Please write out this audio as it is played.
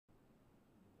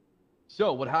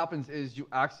So what happens is you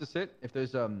access it. If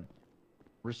there's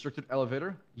restricted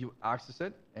elevator, you access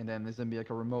it, and then there's gonna be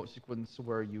like a remote sequence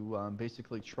where you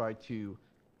basically try to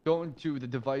go into the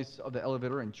device of the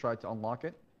elevator and try to unlock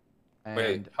it. And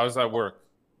Wait, how does that work?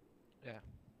 Yeah.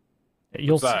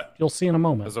 You'll see in a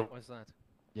moment. What's that?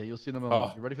 yeah, you'll see in a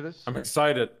moment. Oh, You ready for this? I'm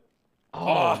excited. Oh,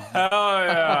 Oh, hell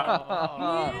yeah.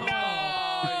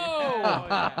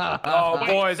 Oh,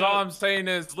 boys, all I'm saying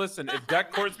is, listen, if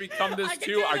deck courts become this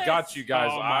too, I got you guys.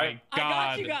 Oh my God. I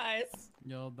got you guys.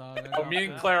 Yo, dog, Oh, me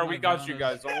and Claire, we got you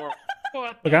guys. Don't worry.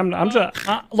 Look, I'm just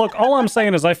look. All I'm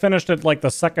saying is I finished it like the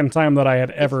second time that I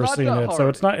had ever seen it, so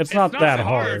it's not that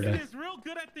hard. He's real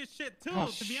good at this shit too. To be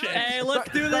honest. Hey,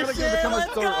 let's do It's not this gonna shit. become a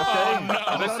Let's story, go.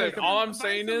 okay? Listen, all I'm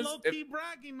saying is, Low-key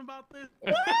bragging about this.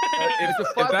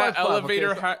 if that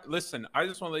elevator, listen, I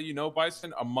just want to let you know,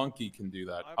 Bison, a monkey can do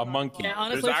that. A monkey. Yeah,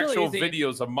 honestly, There's it's really actual easy.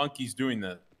 videos of monkeys doing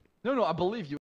that. No, I believe you.